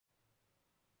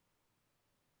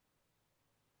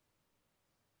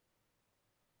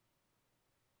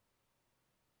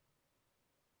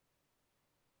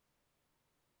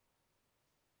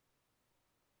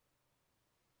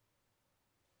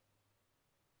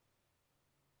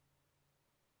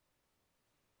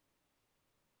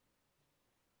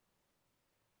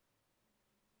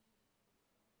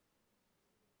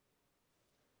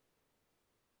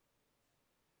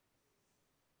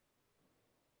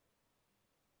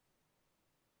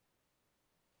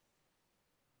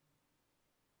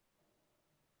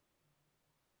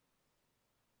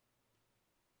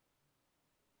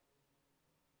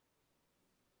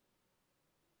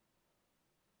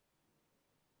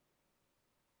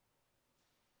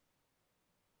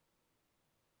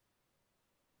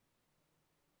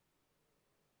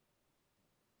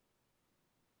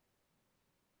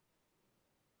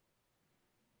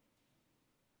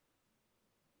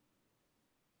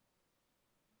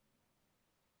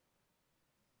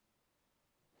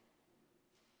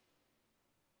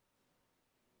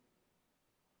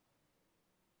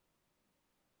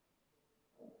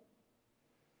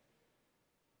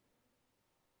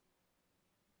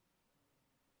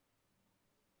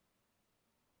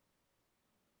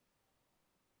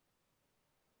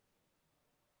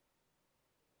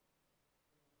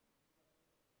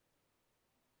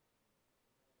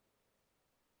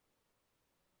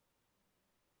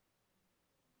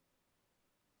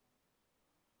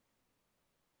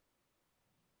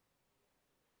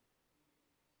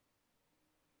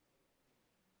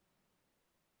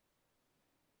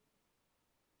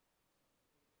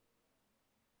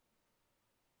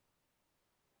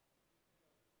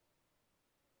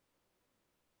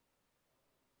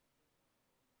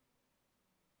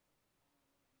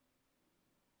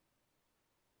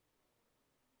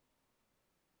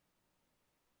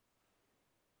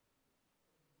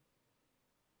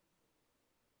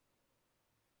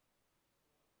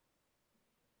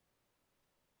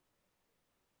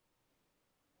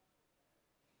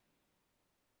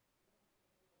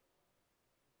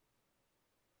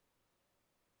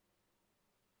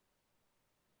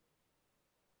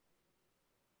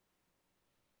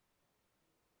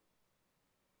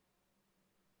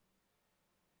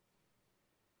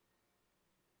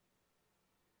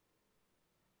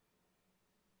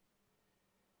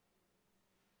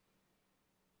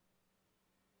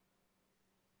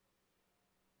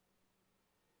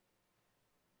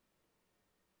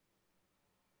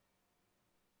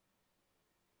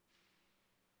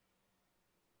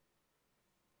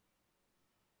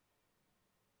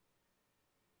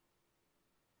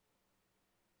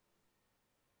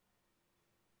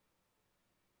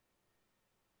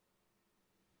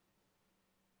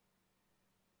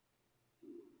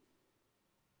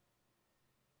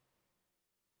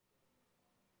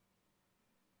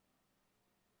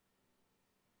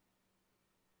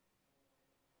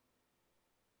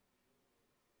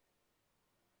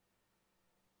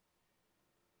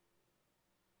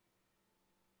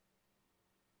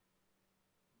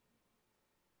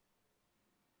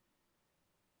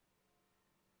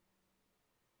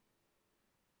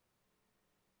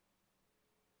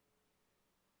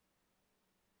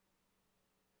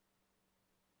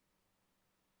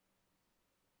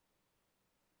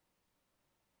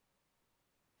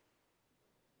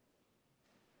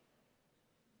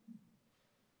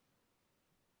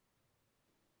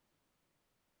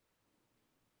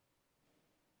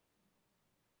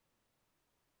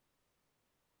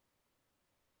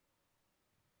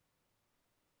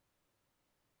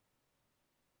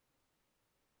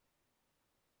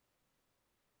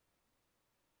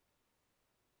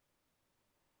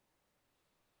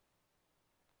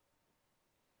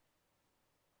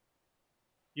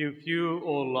If you,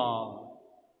 O Lord,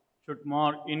 should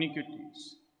mark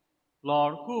iniquities,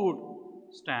 Lord, who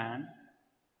would stand?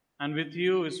 And with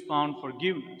you is found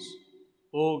forgiveness,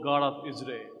 O God of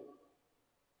Israel.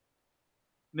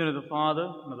 In the name of the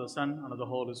Father, and of the Son, and of the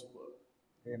Holy Spirit.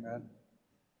 Amen.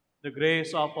 The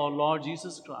grace of our Lord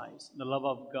Jesus Christ, the love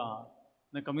of God,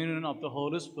 and the communion of the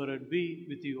Holy Spirit be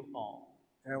with you all.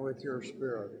 And with your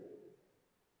spirit.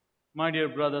 My dear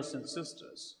brothers and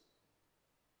sisters,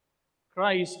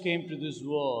 Christ came to this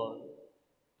world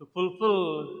to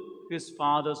fulfill his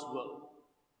Father's will.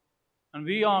 And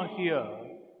we are here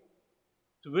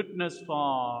to witness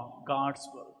for God's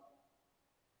will,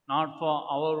 not for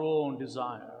our own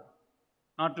desire,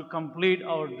 not to complete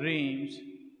our dreams,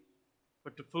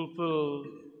 but to fulfill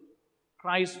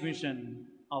Christ's mission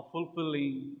of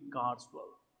fulfilling God's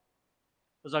will.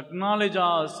 Let's acknowledge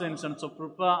our sins and so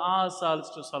prepare ourselves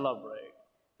to celebrate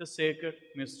the sacred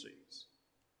mysteries.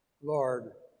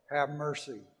 Lord, have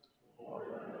mercy. Lord,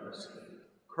 have mercy.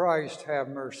 Christ, have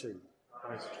mercy.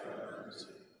 Christ, have mercy.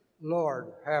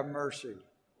 Lord, have mercy.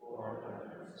 Lord, have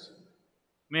mercy.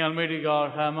 May Almighty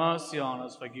God have mercy on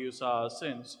us, forgive us our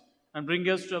sins, and bring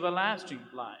us to everlasting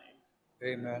life.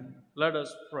 Amen. Let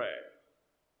us pray.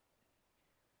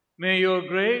 May your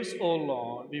grace, O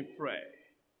Lord, we pray,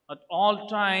 at all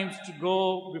times to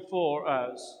go before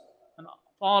us and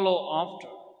follow after,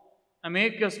 and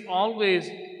make us always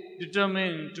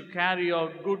determined to carry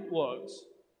out good works.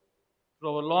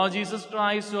 Through our Lord Jesus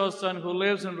Christ, your Son, who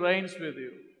lives and reigns with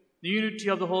you, the unity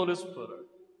of the Holy Spirit,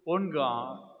 one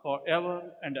God, forever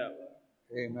and ever.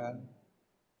 Amen.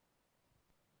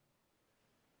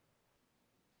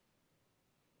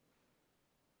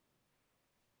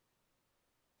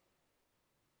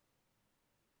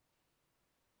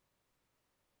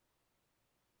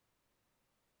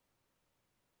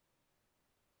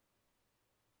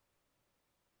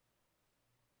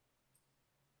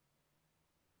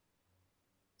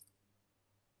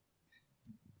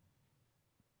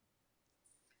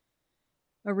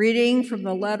 A reading from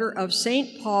the letter of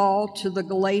St. Paul to the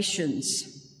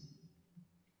Galatians.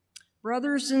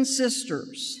 Brothers and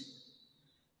sisters,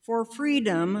 for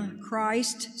freedom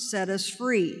Christ set us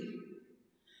free.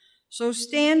 So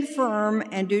stand firm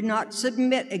and do not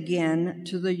submit again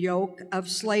to the yoke of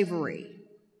slavery.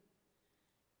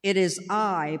 It is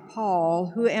I,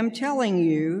 Paul, who am telling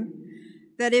you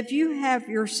that if you have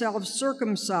yourselves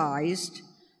circumcised,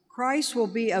 Christ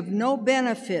will be of no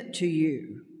benefit to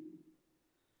you.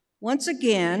 Once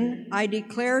again, I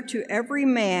declare to every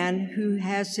man who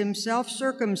has himself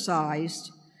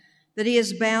circumcised that he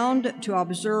is bound to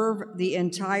observe the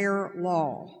entire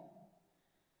law.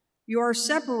 You are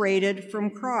separated from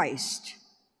Christ,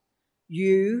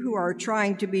 you who are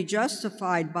trying to be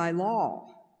justified by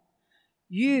law.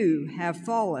 You have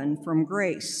fallen from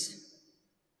grace.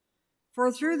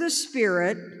 For through the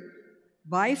Spirit,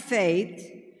 by faith,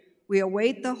 we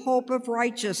await the hope of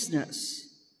righteousness.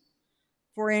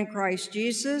 For in Christ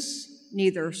Jesus,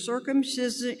 neither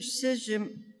circumcision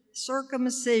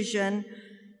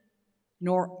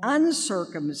nor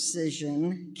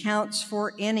uncircumcision counts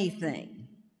for anything,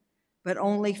 but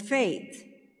only faith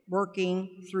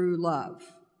working through love.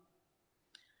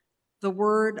 The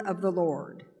word of the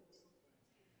Lord.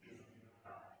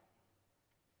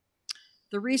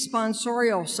 The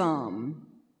responsorial psalm.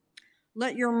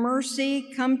 Let your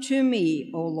mercy come to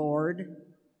me, O Lord.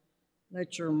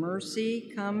 Let your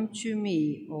mercy come to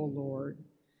me, O Lord.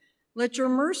 Let your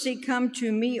mercy come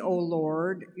to me, O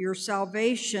Lord, your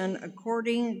salvation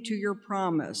according to your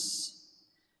promise.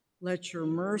 Let your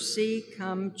mercy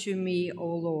come to me, O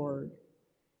Lord.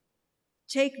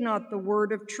 Take not the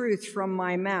word of truth from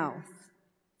my mouth,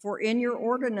 for in your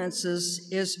ordinances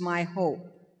is my hope.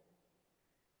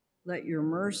 Let your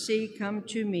mercy come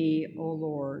to me, O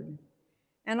Lord.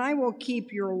 And I will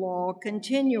keep your law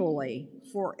continually,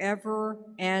 forever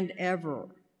and ever.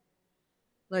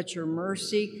 Let your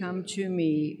mercy come to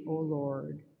me, O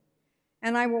Lord.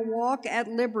 And I will walk at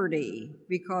liberty,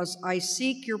 because I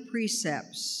seek your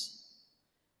precepts.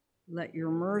 Let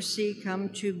your mercy come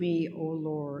to me, O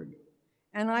Lord.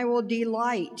 And I will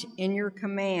delight in your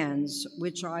commands,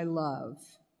 which I love.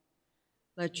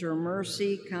 Let your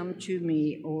mercy come to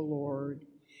me, O Lord.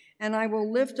 And I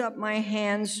will lift up my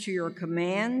hands to your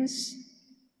commands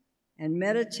and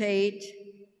meditate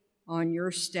on your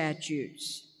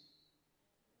statutes.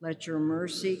 Let your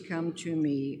mercy come to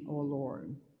me, O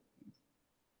Lord.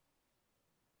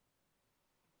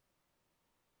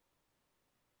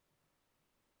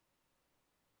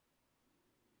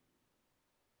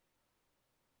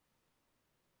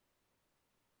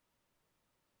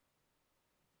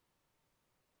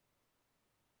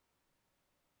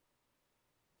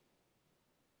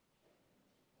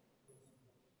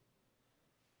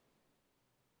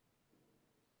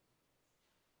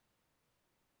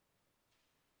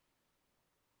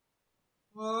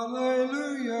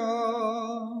 Hallelujah.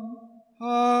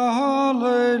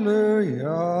 Hallelujah.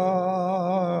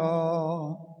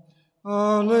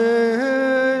 Hallelujah.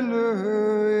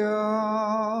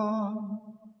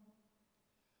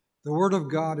 The Word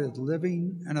of God is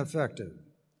living and effective,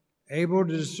 able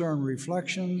to discern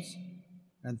reflections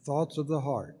and thoughts of the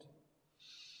heart.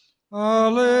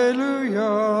 Hallelujah.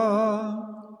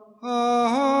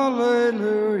 Hallelujah.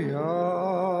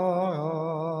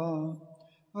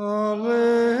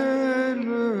 Hallelujah.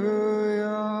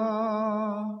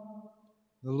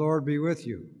 The Lord be with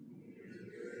you.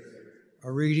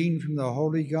 A reading from the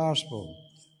Holy Gospel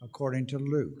according to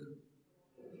Luke.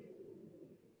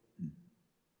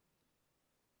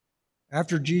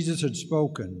 After Jesus had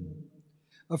spoken,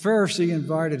 a Pharisee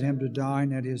invited him to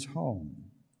dine at his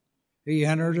home. He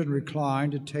entered and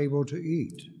reclined at table to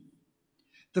eat.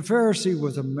 The Pharisee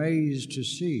was amazed to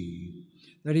see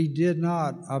that he did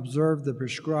not observe the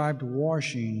prescribed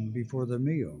washing before the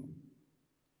meal.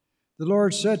 The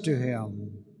Lord said to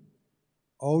him,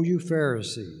 "O you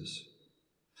Pharisees,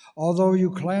 although you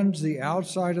cleanse the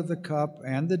outside of the cup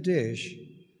and the dish,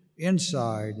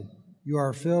 inside you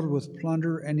are filled with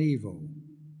plunder and evil.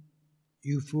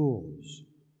 You fools!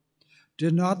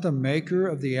 Did not the maker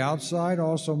of the outside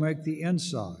also make the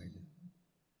inside?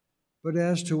 But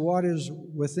as to what is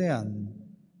within,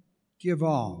 give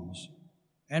alms,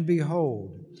 and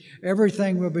behold,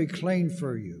 everything will be clean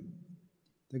for you."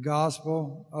 The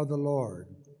Gospel of the Lord.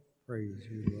 Praise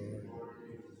you, Lord.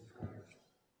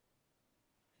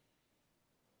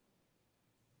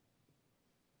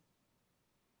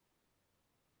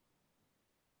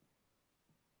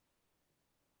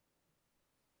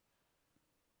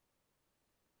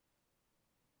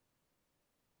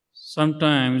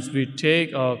 Sometimes we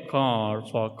take our car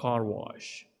for car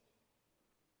wash,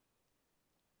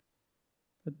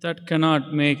 but that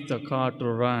cannot make the car to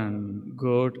run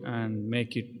good and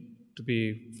make it to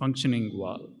be functioning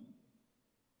well.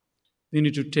 We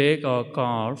need to take our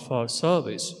car for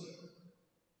service.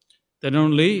 Then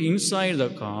only inside the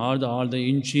car, all the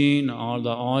engine, all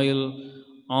the oil,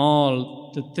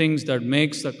 all the things that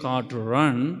makes the car to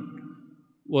run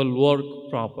will work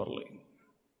properly.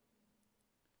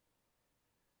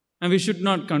 And we should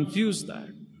not confuse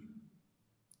that.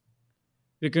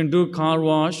 We can do car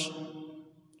wash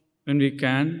when we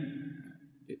can.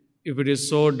 If it is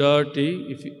so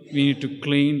dirty, if we need to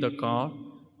clean the car,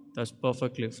 that's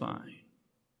perfectly fine.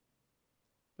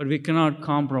 But we cannot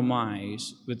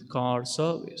compromise with car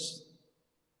service.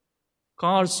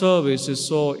 Car service is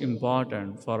so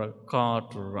important for a car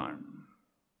to run.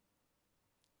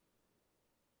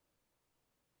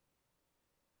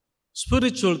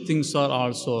 Spiritual things are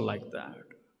also like that.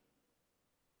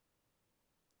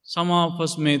 Some of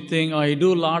us may think, I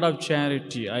do a lot of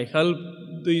charity, I help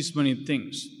these many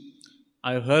things.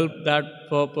 I help that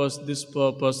purpose, this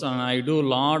purpose, and I do a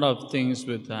lot of things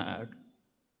with that.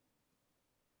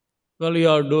 Well, you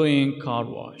are doing car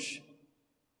wash.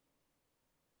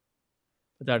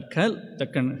 That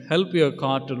can help your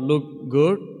car to look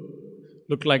good,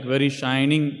 look like very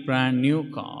shining, brand new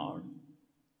car.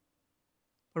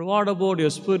 But what about your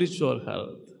spiritual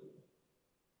health?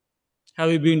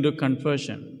 Have you been to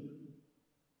confession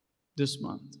this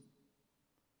month?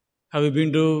 Have you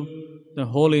been to the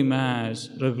Holy Mass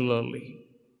regularly?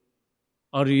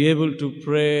 Are you able to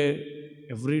pray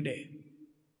every day?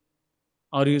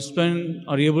 Are you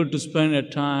able to spend a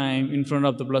time in front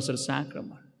of the Blessed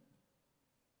Sacrament?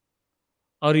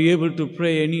 Are you able to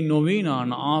pray any novena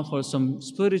and offer some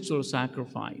spiritual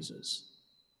sacrifices?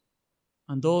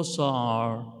 And those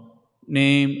are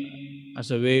named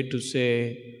as a way to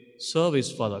say service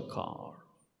for the car.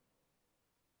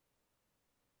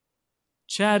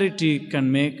 Charity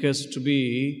can make us to be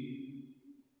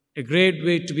a great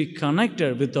way to be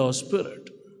connected with our spirit.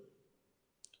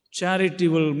 Charity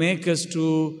will make us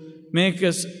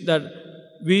that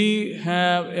we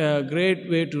have a great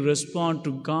way to respond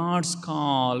to God's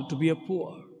call to be a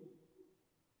poor.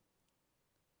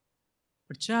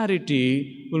 But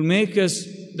charity will make us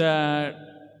that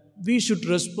we should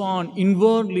respond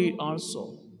inwardly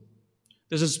also.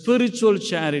 There's a spiritual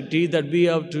charity that we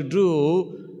have to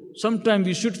do. Sometimes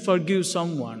we should forgive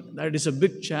someone. That is a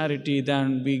big charity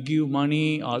than we give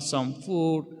money or some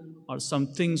food or some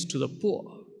things to the poor.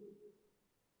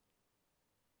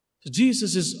 So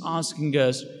Jesus is asking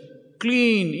us,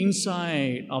 clean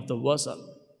inside of the vessel.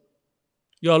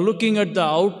 You are looking at the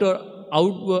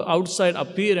outside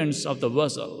appearance of the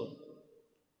vessel.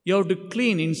 You have to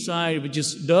clean inside, which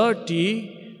is dirty,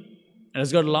 and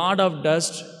it's got a lot of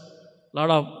dust, a lot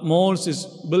of molds is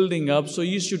building up, so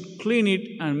you should clean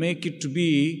it and make it to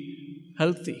be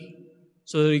healthy.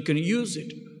 so that you can use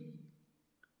it.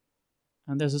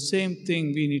 And that's the same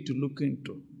thing we need to look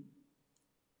into.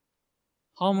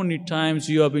 How many times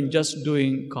you have been just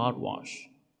doing car wash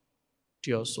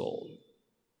to your soul?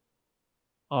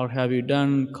 Or have you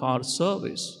done car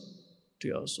service to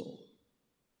your soul?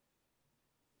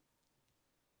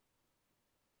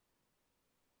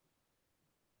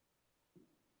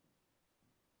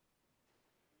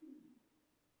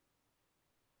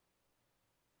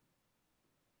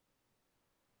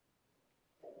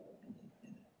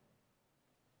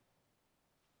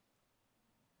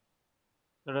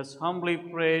 Let us humbly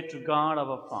pray to God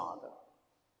our Father,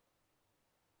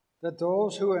 that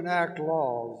those who enact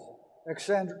laws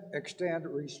extend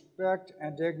respect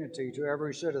and dignity to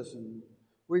every citizen.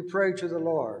 We pray to the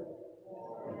Lord.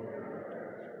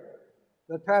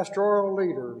 That pastoral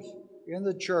leaders in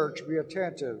the church be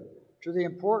attentive to the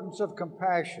importance of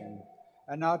compassion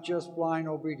and not just blind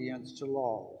obedience to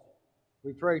laws.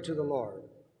 We pray to the Lord.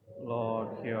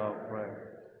 Lord, hear our prayer.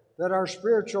 That our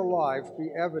spiritual life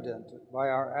be evident by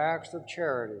our acts of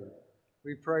charity.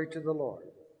 We pray to the Lord.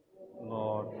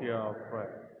 Lord, hear our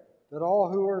prayer. That all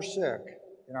who are sick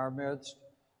in our midst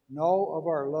know of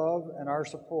our love and our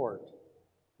support.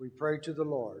 We pray to the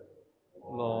Lord.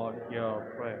 Lord, hear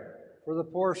our prayer. For the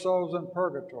poor souls in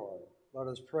purgatory, let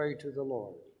us pray to the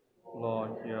Lord.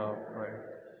 Lord, hear our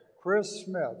prayer. Chris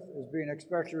Smith is being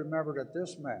especially remembered at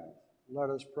this Mass. Let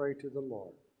us pray to the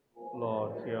Lord.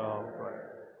 Lord, hear our prayer.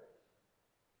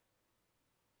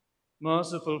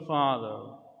 Merciful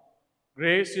Father,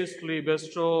 graciously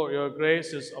bestow your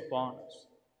graces upon us,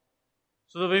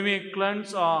 so that we may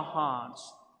cleanse our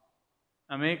hearts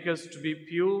and make us to be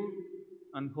pure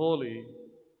and holy,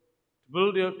 to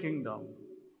build your kingdom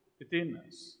within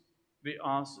us. We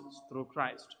ask this through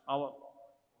Christ our Lord.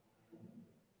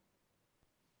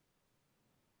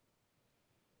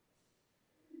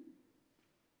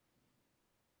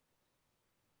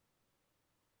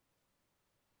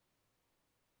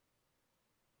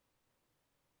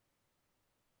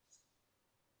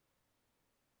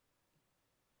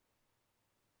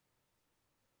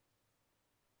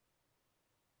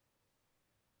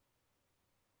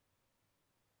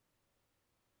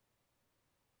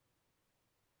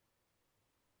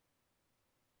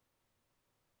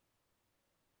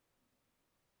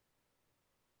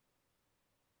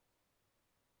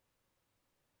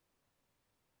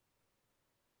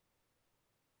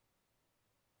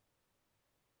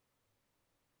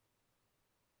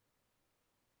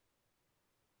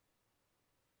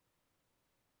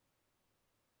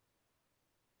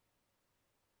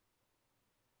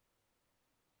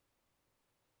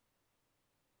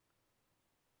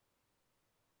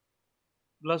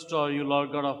 Blessed are you,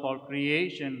 Lord God of all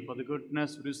creation, for the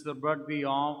goodness which is the bread we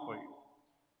offer you.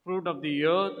 Fruit of the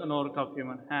earth and work of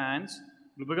human hands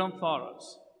will become for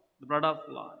us the bread of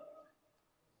life.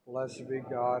 Blessed be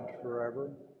God forever.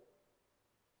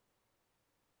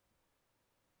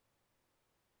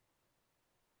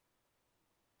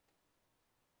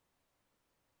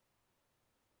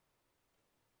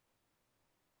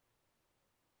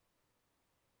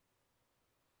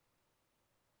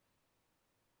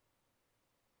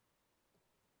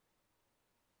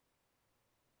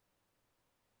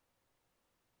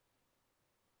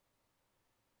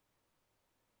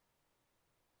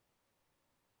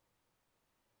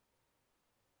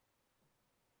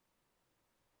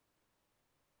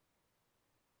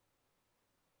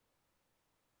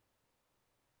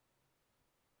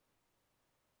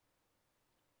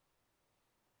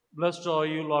 Blessed are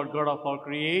you, Lord God of all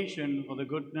creation, for the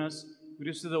goodness which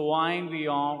is the wine we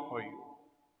offer you.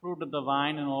 Fruit of the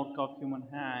vine and work of human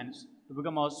hands to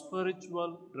become our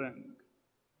spiritual drink.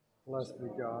 Blessed be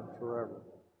God forever.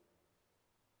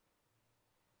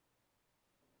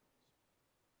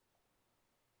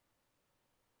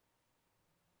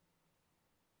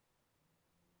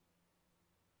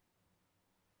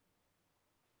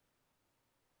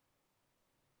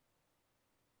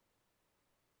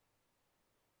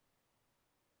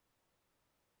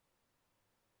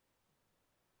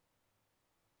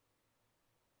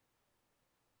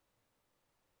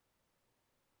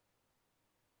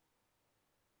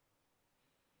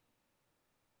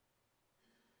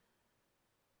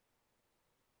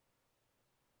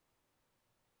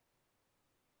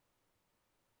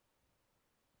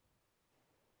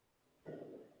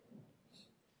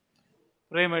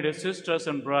 Pray, my dear sisters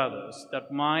and brothers,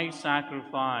 that my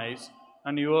sacrifice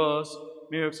and yours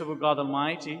may be acceptable to God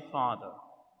Almighty Father.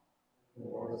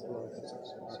 Lord, bless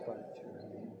us,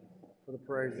 for the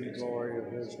praise and glory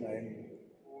of his name,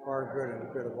 for our good and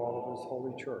the good of all of his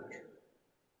holy church.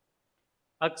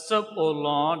 Accept, O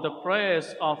Lord, the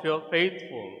prayers of your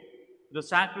faithful, the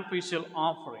sacrificial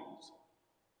offerings,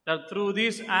 that through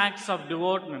these acts of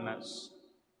devoutness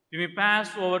we may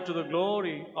pass over to the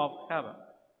glory of heaven,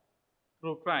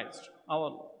 through Christ our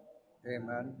Lord.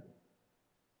 Amen.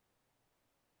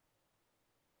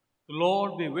 The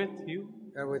Lord be with you.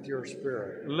 And with your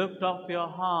spirit. Lift up your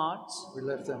hearts. We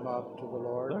lift them up to the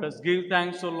Lord. Let us give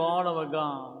thanks to Lord our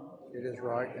God. It is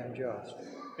right and just.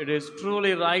 It is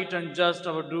truly right and just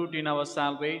our duty in our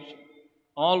salvation,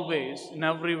 always and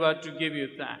everywhere to give you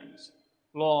thanks,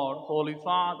 Lord, Holy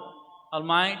Father,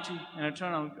 Almighty and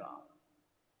eternal God.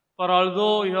 For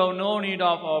although you have no need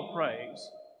of our praise,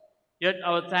 yet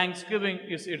our thanksgiving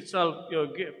is itself your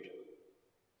gift,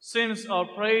 since our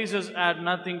praises add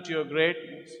nothing to your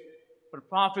greatness, but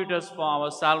profit us for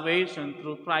our salvation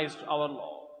through Christ our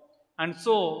Lord. And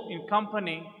so, in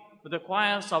company with the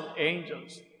choirs of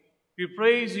angels, we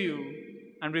praise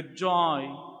you, and with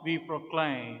joy we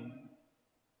proclaim,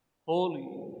 Holy,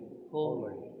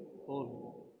 holy,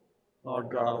 holy, Lord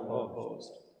God of our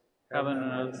host, heaven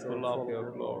and earth full of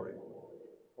your glory.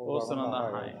 Hosanna on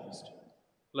the highest.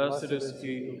 Blessed is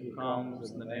he who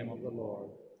comes in the name of the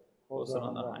Lord. Hosanna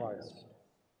on the highest.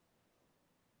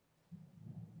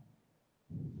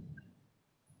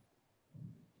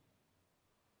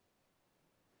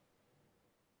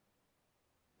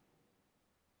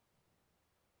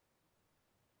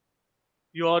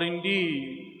 You are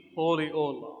indeed holy, O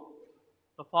Lord,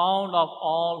 the fount of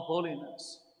all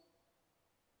holiness.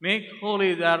 Make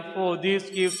holy, therefore, these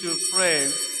gifts, you pray,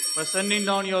 by sending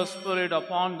down your Spirit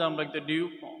upon them like the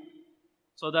dewfall,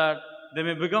 so that they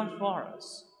may become for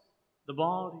us the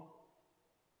body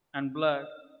and blood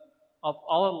of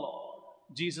our Lord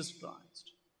Jesus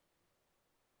Christ.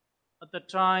 At the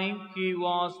time he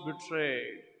was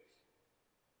betrayed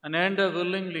and entered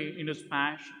willingly in his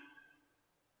passion,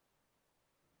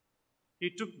 he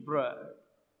took bread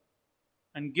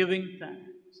and, giving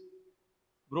thanks,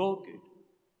 broke it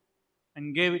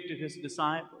and gave it to his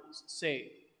disciples, saying,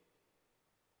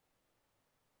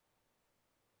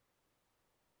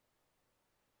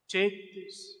 "Take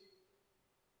this,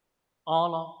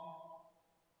 all of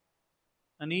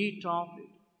you, and eat of it,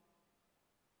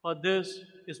 for this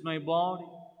is my body,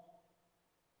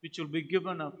 which will be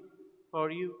given up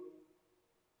for you."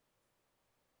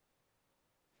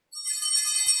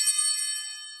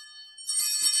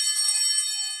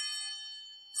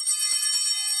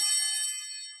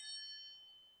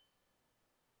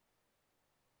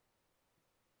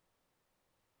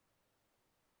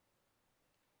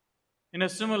 In a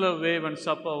similar way, when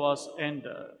supper was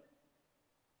ended,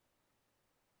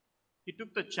 he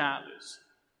took the chalice,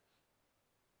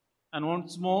 and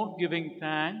once more giving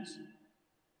thanks,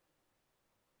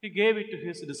 he gave it to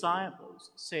his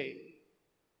disciples, saying,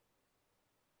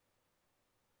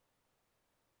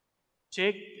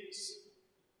 "Take this,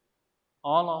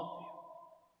 all of you,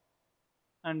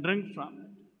 and drink from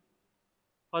it,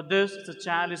 for this is the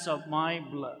chalice of my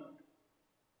blood,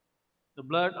 the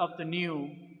blood of the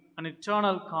new and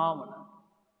eternal covenant,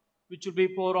 which will be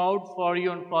poured out for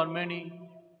you and for many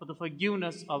for the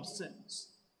forgiveness of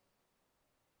sins.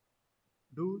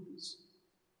 Do this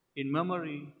in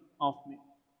memory of me."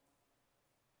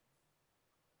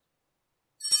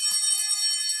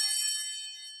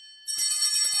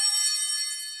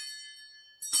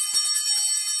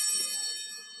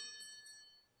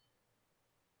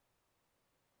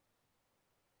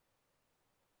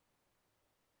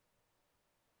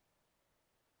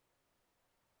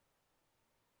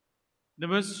 The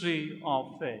mystery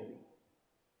of faith.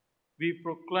 We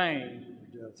proclaim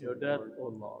your death, O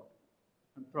Lord,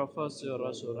 and profess your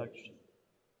resurrection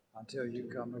until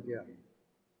you come again.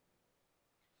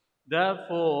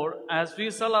 Therefore, as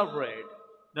we celebrate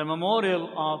the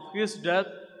memorial of his death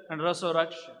and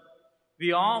resurrection,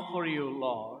 we offer you,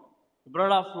 Lord, the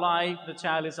bread of life, the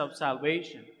chalice of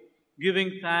salvation,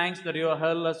 giving thanks that you have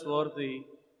held us worthy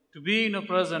to be in your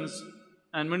presence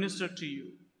and minister to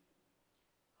you.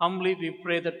 Humbly we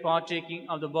pray that, partaking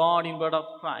of the body and blood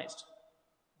of Christ,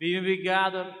 we may be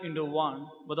gathered into one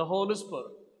by the Holy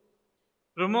Spirit.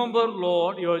 Remember,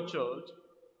 Lord, your church,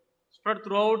 spread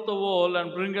throughout the world,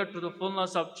 and bring her to the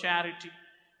fullness of charity,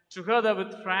 together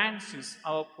with Francis,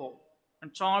 our Pope,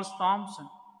 and Charles Thompson,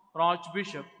 our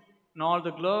Archbishop, and all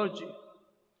the clergy.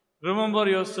 Remember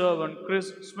your servant,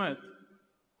 Chris Smith,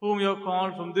 whom you have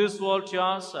called from this world to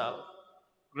yourself.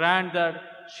 Grant that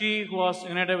she who was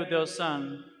united with your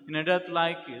Son in a death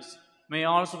like his may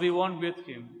also be one with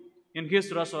him in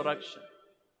his resurrection.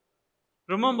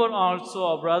 Remember also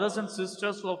our brothers and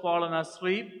sisters who have fallen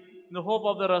asleep in the hope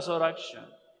of the resurrection,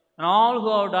 and all who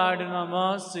have died in your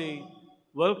mercy.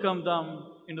 Welcome them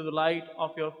into the light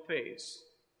of your face.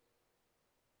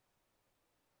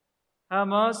 Have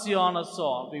mercy on us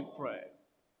all, we pray.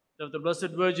 That the Blessed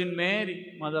Virgin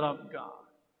Mary, Mother of God,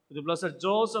 with the Blessed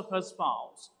Joseph, her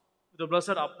spouse, with the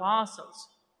blessed apostles,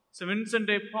 St. Vincent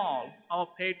de Paul, our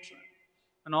patron,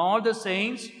 and all the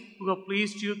saints who have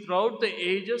pleased you throughout the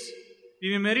ages,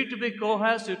 we may merit to be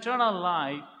co-heirs to eternal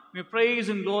life, may praise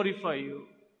and glorify you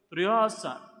through your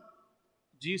Son,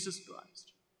 Jesus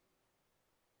Christ.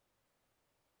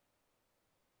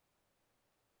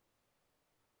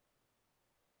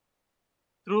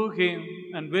 Through him,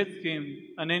 and with him,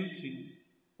 and in him,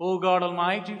 O God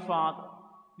Almighty Father,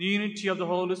 the unity of the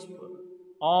Holy Spirit,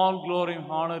 all glory and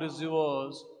honor is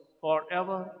yours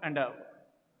forever and ever.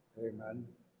 Amen.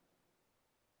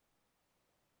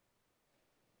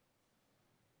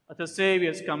 At the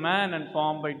Saviour's command and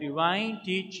formed by divine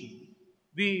teaching,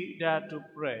 we dare to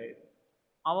pray,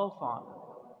 Our Father,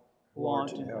 who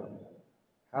art in heaven,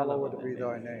 hallowed be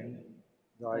thy name.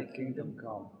 Thy kingdom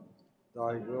come,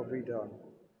 thy will be done,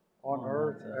 on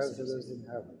earth as it is in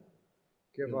heaven.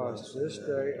 Give us this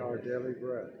day our daily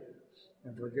bread,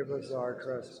 and forgive us our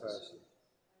trespasses,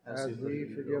 as we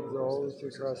forgive those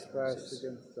who trespass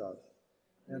against us.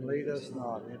 And lead us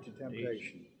not into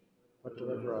temptation, but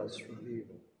deliver us from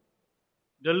evil.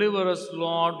 Deliver us,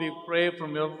 Lord, we pray,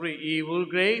 from every evil.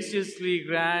 Graciously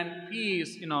grant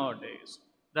peace in our days,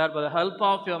 that by the help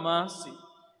of your mercy,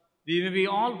 we may be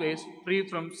always free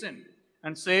from sin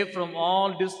and safe from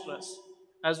all distress,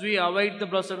 as we await the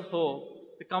blessed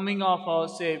hope, the coming of our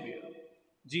Savior,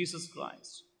 Jesus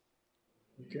Christ.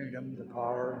 The kingdom, the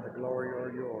power, and the glory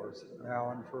are yours,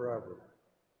 now and forever.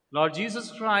 Lord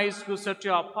Jesus Christ, who said to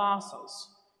your apostles,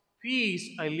 Peace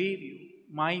I leave you,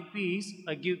 my peace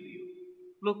I give you.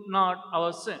 Look not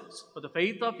our sins, but the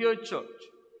faith of your church,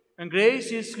 and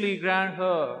graciously grant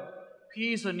her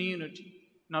peace and unity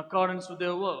in accordance with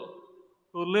your will,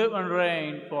 who live and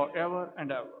reign forever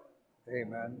and ever.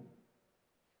 Amen.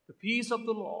 The peace of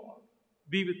the Lord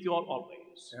be with you all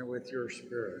always. And with your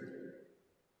spirit.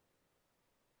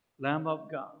 Lamb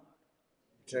of God,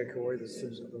 Take away the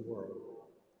sins of the world.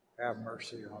 Have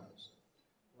mercy on us.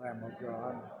 Lamb of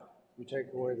God, you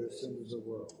take away the sins of the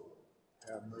world.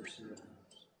 Have mercy on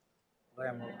us.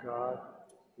 Lamb of God,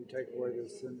 you take away the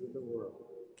sins of the world.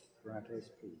 Grant us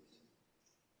peace.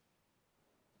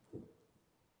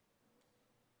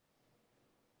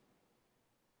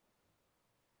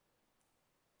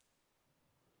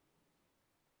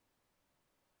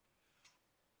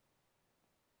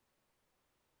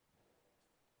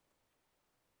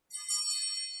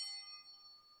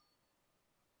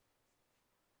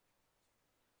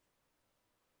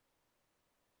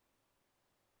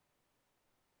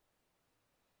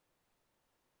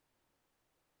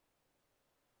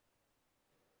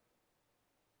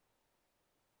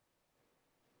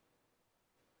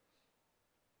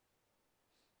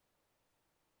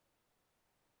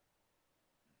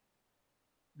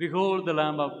 behold the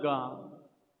Lamb of God.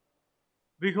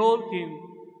 Behold him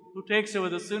who takes away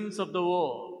the sins of the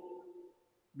world.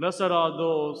 Blessed are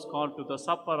those called to the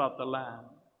supper of the Lamb.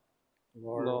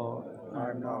 Lord, I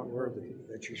am not worthy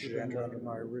that you should enter under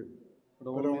my roof, but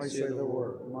only say the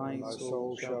word, and my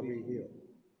soul shall be healed.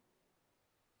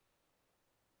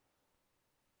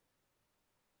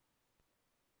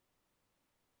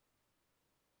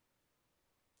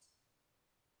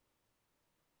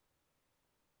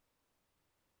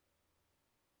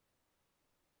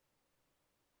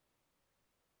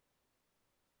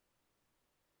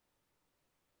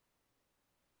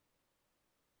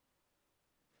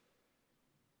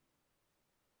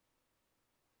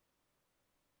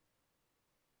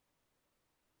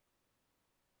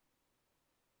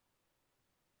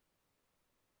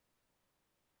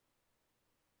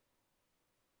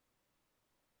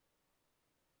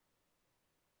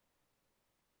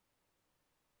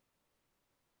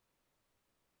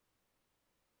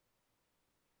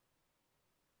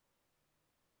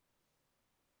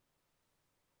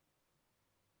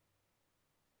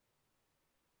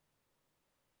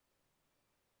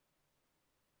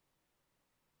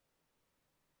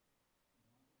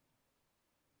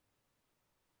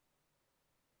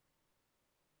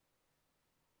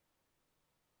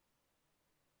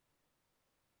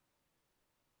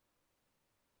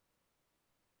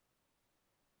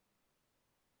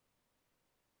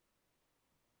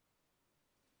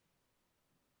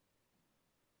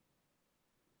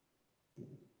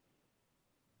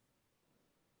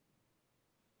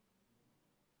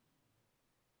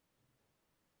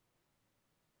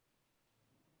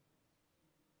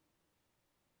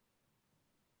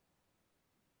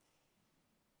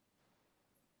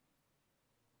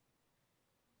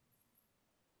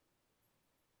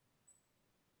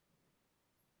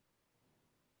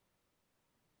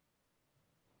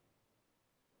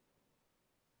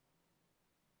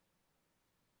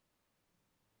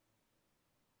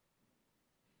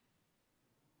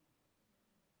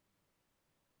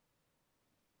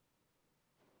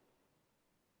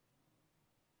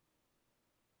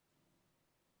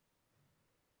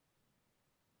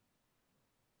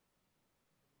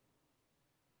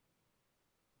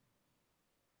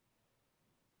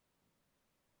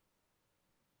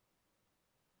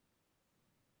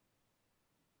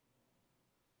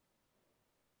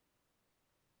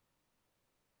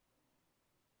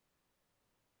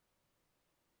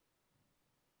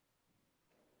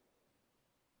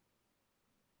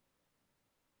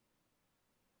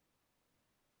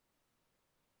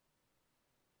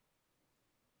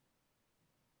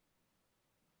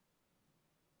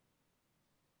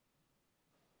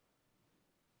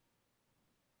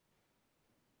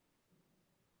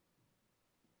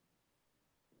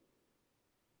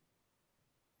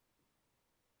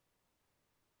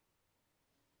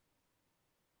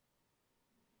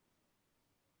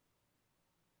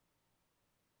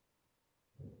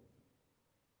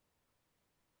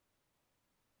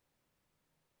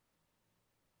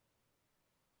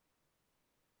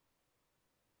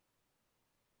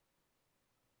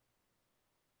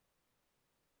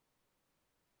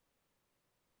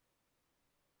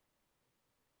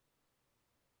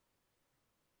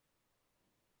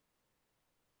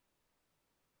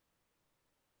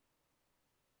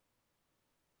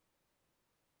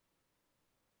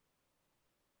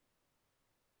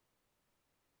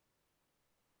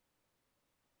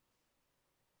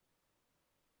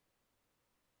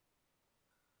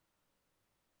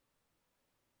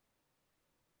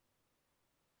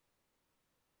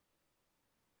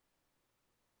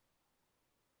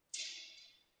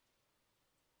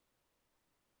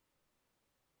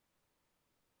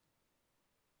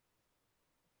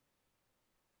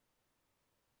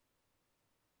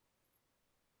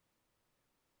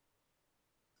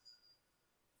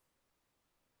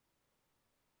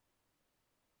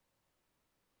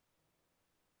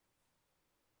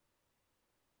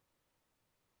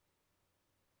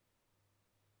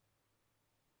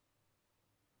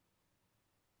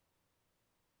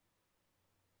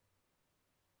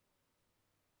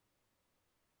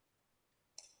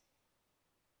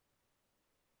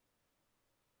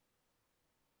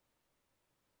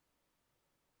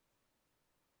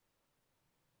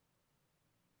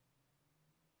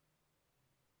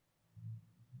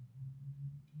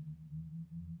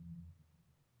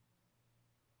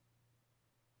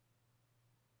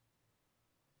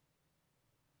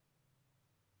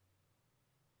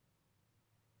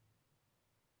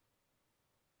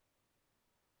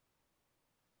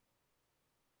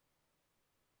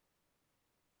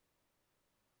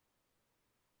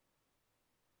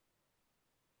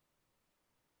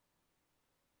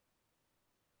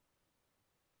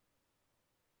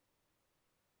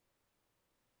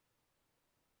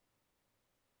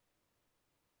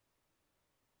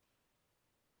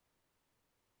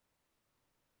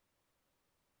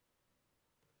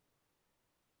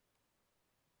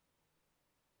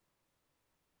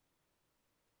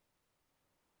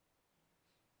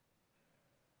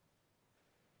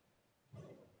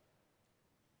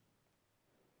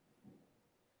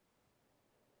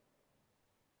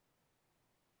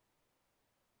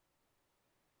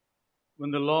 When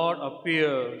the Lord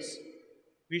appears,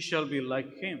 we shall be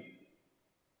like him,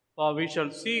 for we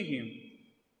shall see him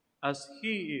as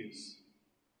he is.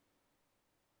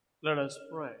 Let us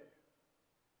pray.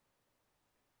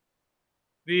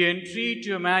 We entreat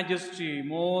your majesty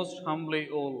most humbly,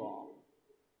 O Lord,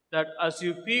 that as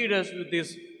you feed us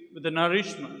with the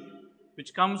nourishment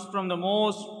which comes from the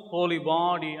most holy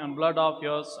body and blood of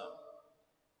your Son,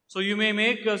 so you may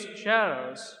make us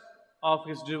sharers of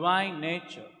his divine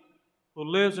nature, who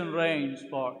lives and reigns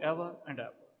forever and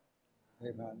ever.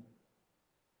 Amen.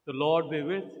 The Lord be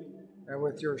with you. And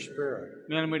with your spirit.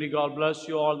 May Almighty God bless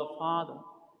you all, the Father,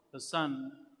 the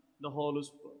Son, the Holy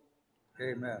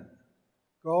Spirit. Amen.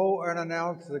 Go and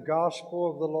announce the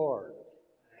gospel of the Lord.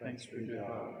 Thanks be to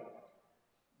God.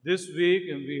 This week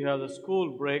we have the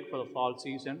school break for the fall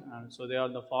season, and so they are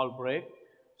in the fall break.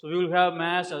 So we will have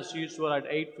Mass as usual at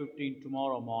 8:15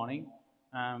 tomorrow morning.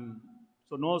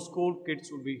 So no school kids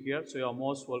will be here, so you are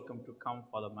most welcome to come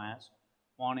for the Mass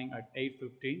morning at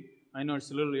 8:15. I know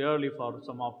it's a little early for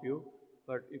some of you,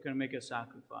 but you can make a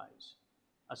sacrifice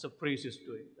as a priest is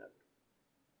doing that.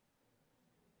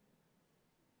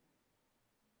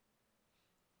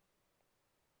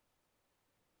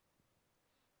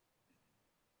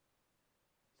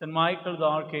 St. Michael the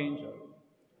Archangel,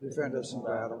 defend us in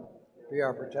battle. Be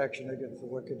our protection against the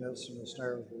wickedness and the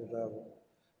snares of the devil.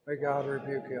 May God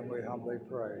rebuke him, we humbly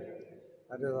pray.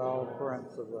 And to thou,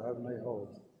 Prince of the heavenly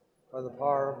host, by the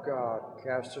power of God,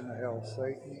 cast into hell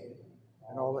Satan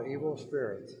and all the evil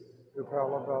spirits who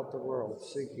prowl about the world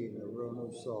seeking the ruin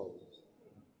of souls.